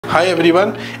Hi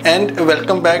everyone and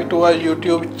welcome back to our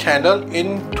YouTube channel.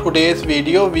 In today's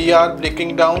video we are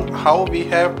breaking down how we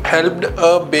have helped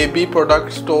a baby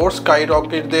product store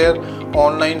skyrocket their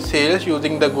online sales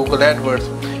using the Google AdWords.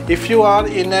 If you are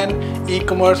in an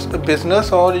e-commerce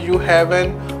business or you have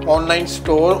an online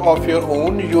store of your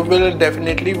own, you will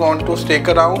definitely want to stick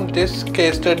around. This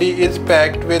case study is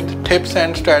packed with tips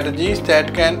and strategies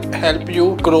that can help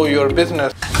you grow your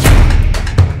business.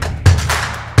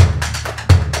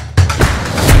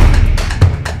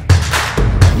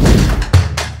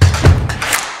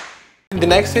 The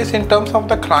next is in terms of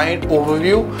the client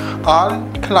overview. Our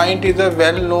client is a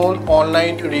well-known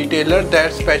online retailer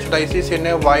that specializes in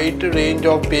a wide range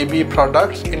of baby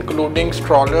products including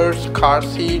strollers, car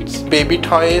seats, baby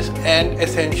toys and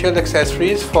essential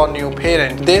accessories for new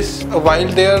parents. This, while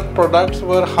their products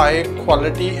were high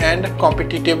quality and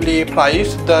competitively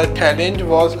priced, the challenge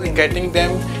was getting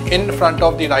them in front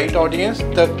of the right audience.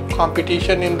 The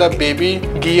competition in the baby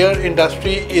gear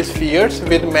industry is fierce,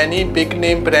 with many big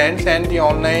name brands and the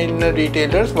online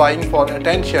retailers vying for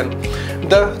attention.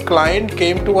 The client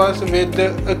came to us with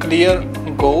clear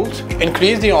goals: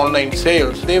 increase the online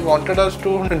sales. They wanted us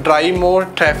to drive more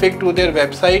traffic to their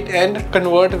website and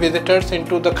convert visitors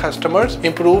into the customers,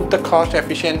 improve the cost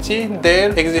efficiency.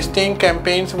 Their existing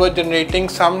campaigns were generating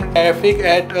some traffic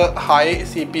at a high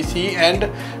CPC and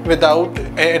without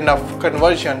enough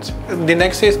conversions. The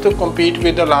next is to compete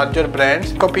with the larger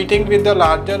brands. Competing with the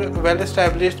larger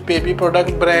well-established baby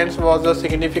product brands was a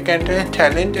significant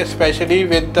challenge, especially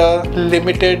with the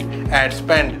limited ad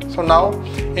spend. So now,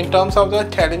 in terms of the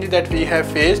challenge that we have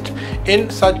faced in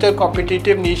such a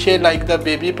competitive niche like the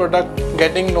baby product,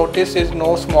 getting noticed is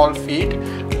no small feat.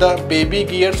 The baby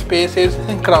gear space is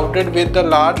crowded with the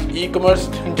large e-commerce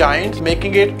giants,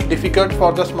 making it difficult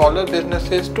for the smaller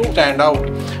businesses to stand out.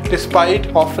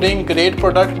 Despite offering great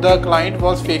products, the client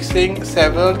was facing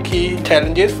several key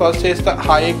challenges. First is the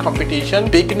high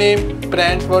competition. Big name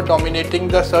brands were dominating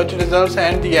the search results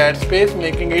and the ad space,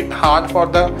 making it hard for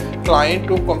the client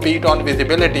to compete on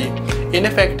visibility.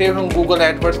 Ineffective Google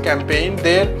AdWords campaign.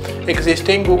 Their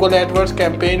existing Google AdWords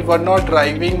campaign were not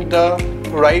driving the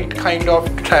right kind of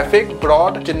traffic.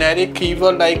 Broad generic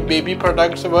keyword like baby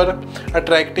products were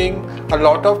attracting a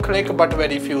lot of click but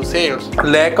very few sales.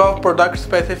 Lack of product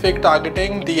specific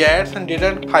targeting. The ads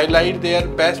didn't highlight their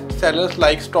best sellers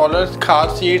like strollers,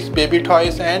 car seats, baby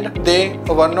toys, and they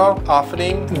were not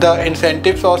offering the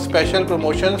incentives or special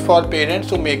promotions for parents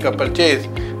to make a purchase.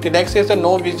 The next is the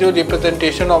no visual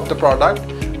representation of the product.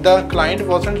 The client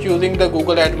wasn't using the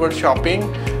Google AdWords shopping,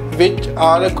 which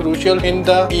are crucial in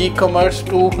the e-commerce,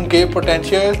 to give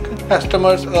potential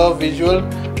customers a visual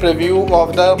preview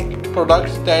of the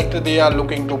products that they are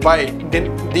looking to buy.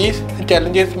 These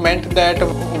challenges meant that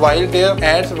while their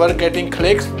ads were getting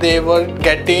clicks, they were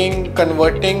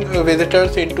converting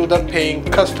visitors into the paying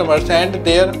customers, and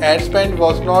their ad spend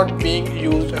was not being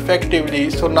used effectively.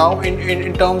 So now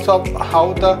in terms of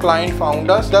how the client found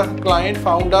us,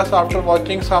 after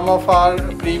watching some of our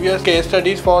previous case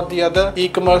studies for the other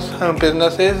e-commerce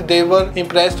businesses. They were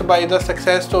impressed by the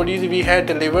success stories we had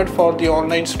delivered for the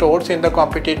online stores in the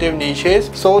competitive niches.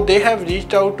 So they have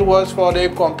reached out to us for a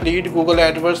complete Google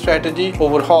AdWords strategy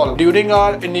overhaul. During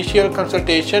our initial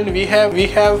consultation, we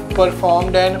have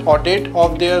performed an audit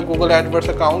of their Google AdWords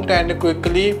account and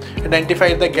quickly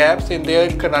identified the gaps in their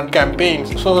current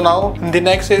campaigns. So now the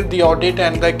next is the audit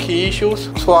and the key issues.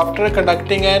 So after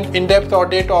conducting an in-depth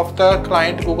audit of the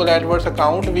client Google AdWords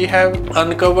account, we have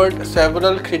uncovered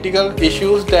several critical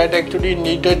issues that actually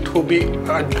needed to be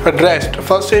addressed.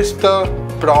 First is the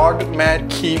broad match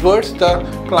keywords. The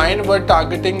client were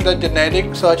targeting the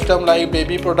generic search term like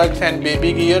baby products and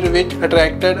baby gear, which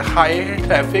attracted high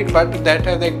traffic, but that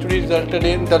has actually resulted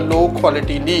in the low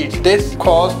quality leads. This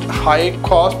caused high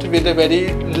cost with a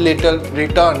very little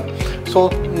return. So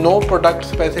no product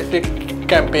specific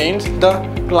campaigns. The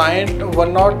client were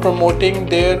not promoting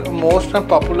their most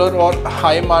popular or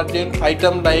high margin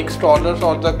item like strollers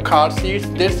or the car seats.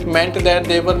 This meant that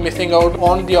they were missing out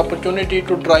on the opportunity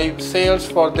to drive sales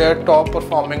for their top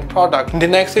performing product. The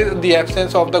next is the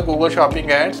absence of the Google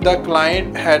shopping ads. The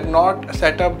client had not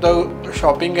set up the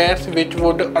shopping ads which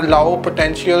would allow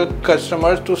potential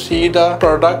customers to see the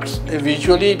products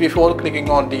visually before clicking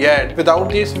on the ad. Without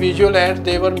these visual ads,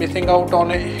 they were missing out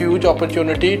on a huge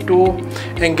opportunity to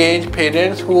engage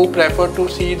parents who prefer to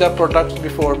see the products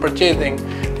before purchasing.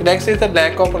 The next is the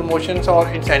lack of promotions or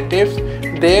incentives.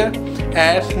 Their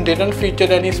ads didn't feature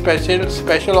any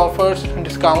special offers,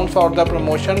 discounts or the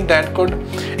promotion that could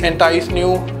entice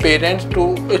new parents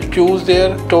to choose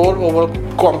their store over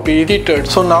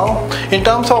competitors. So now, in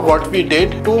terms of what we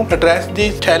did to address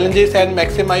these challenges and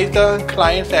maximize the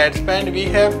client's ad spend, we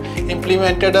have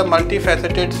implemented a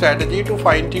multifaceted strategy to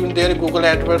fine-tune their Google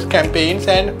AdWords campaigns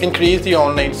and increase the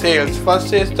online sales.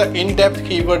 First is the in-depth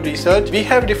keyword research. We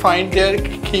have defined their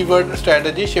keyword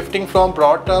strategy, shifting from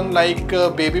broad terms like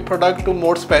baby product to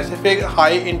more specific high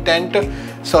intent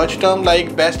search terms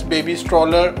like best baby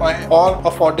stroller or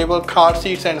affordable car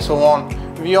seats and so on.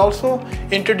 We also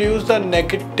introduced the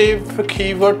negative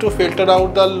keyword to filter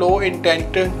out the low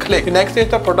intent click. Next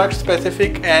is the product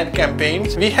specific ad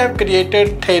campaigns. We have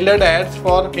created tailored ads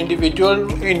for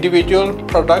individual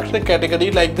products category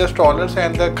like the strollers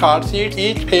and the car seats,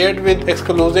 each paired with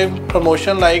exclusive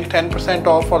promotion like 10%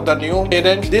 off for the new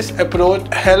parents. This approach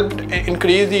helped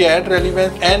increase the ad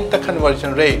relevance and the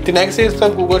conversion rate. The next is the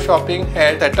Google Shopping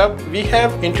ad setup. We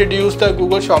have introduced the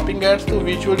Google Shopping ads to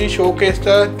visually showcase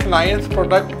the client's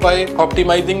product by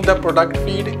optimizing the product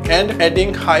feed and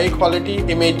adding high quality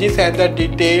images and the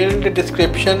detailed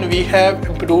description. We have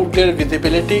improved their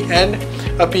visibility and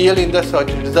appeal in the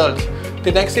search results.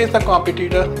 The next is the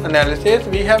competitor analysis.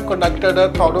 We have conducted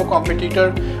a thorough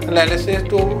competitor analysis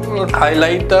to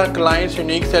highlight the client's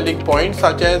unique selling points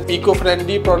such as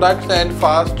eco-friendly products and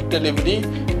fast delivery.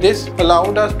 This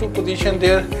allowed us to position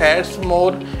their ads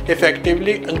more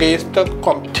effectively against the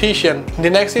competition. The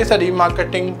next is the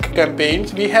remarketing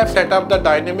campaigns. We have set up the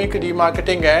dynamic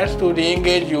remarketing ads to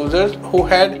re-engage users who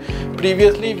had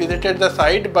previously visited the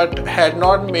site but had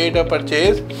not made a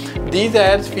purchase. These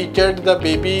ads featured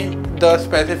the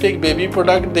specific baby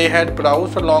product they had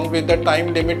browsed along with the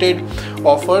time-limited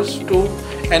offers to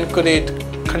encourage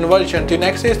conversion. The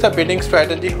next is the bidding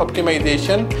strategy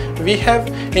optimization. We have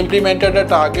implemented a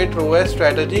target ROAS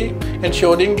strategy,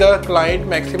 ensuring the client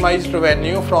maximized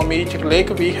revenue from each click.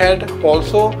 We had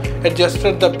also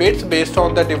adjusted the bids based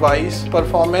on the device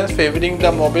performance, favoring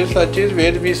the mobile searches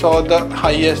where we saw the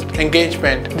highest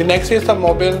engagement. The next is the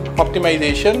mobile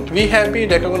optimization. We have been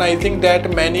recognizing that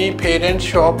many parents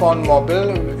shop on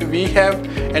mobile. We have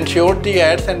ensured the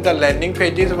ads and the landing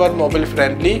pages were mobile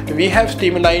friendly. We have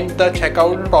streamlined the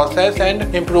checkout process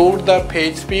and improved the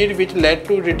page speed, which led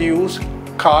to reduced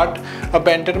cart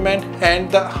abandonment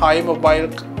and the high mobile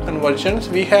conversions.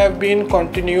 We have been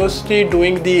continuously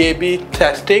doing the A/B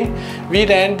testing. We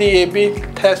ran the A/B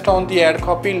test on the ad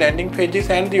copy, landing pages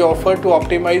and the offer to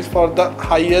optimize for the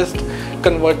highest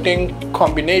converting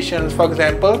combinations. For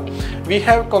example, we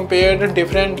have compared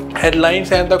different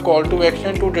headlines and the call to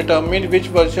action to determine which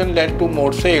version led to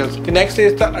more sales. The next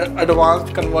is the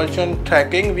advanced conversion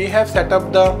tracking. We have set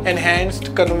up the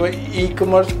enhanced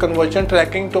e-commerce conversion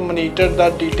tracking to monitor the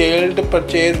detailed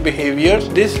purchase behaviors.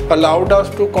 This allowed us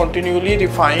to continually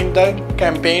refine the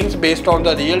campaigns based on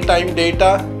the real-time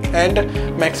data and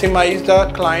maximize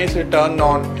the client's return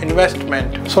on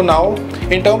investment. So now,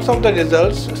 in terms of the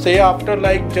results, say after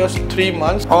like just 3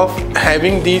 months of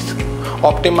having these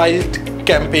optimized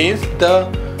campaigns, the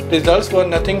results were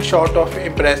nothing short of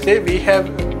impressive. We have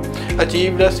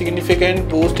achieved a significant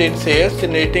boost in sales,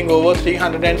 generating over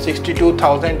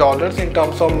 $362,000 in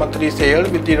terms of monthly sales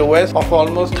with the ROAS of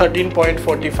almost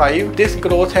 13.45. This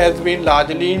growth has been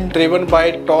largely driven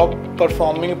by top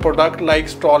performing products like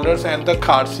strollers and the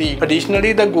car seat.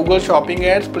 Additionally, the Google Shopping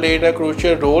ads played a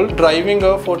crucial role, driving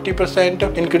a 40%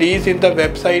 increase in the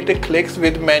website clicks,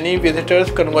 with many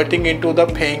visitors converting into the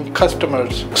paying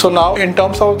customers. So now, in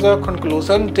terms of the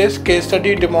conclusion, this case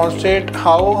study demonstrates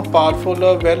how powerful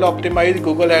a well-optimized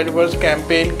Google AdWords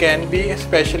campaign can be,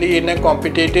 especially in a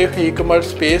competitive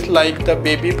e-commerce space like the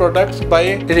baby products.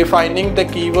 By refining the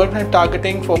keyword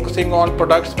targeting, focusing on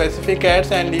product-specific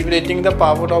ads, and leveraging the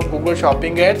power of Google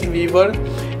Shopping ads, we were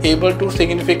able to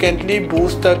significantly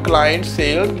boost the client's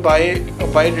sales by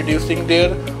reducing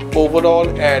their overall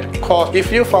ad cost.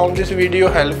 If you found this video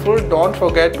helpful, don't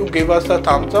forget to give us a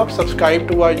thumbs up, subscribe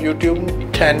to our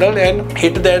YouTube channel and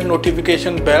hit that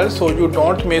notification bell so you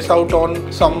don't miss out on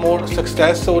some more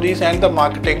success stories and the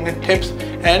marketing tips.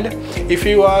 And if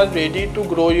you are ready to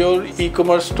grow your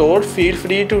e-commerce store, feel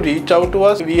free to reach out to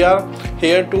us. We are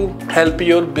here to help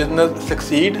your business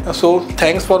succeed. So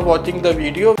thanks for watching the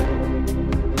video.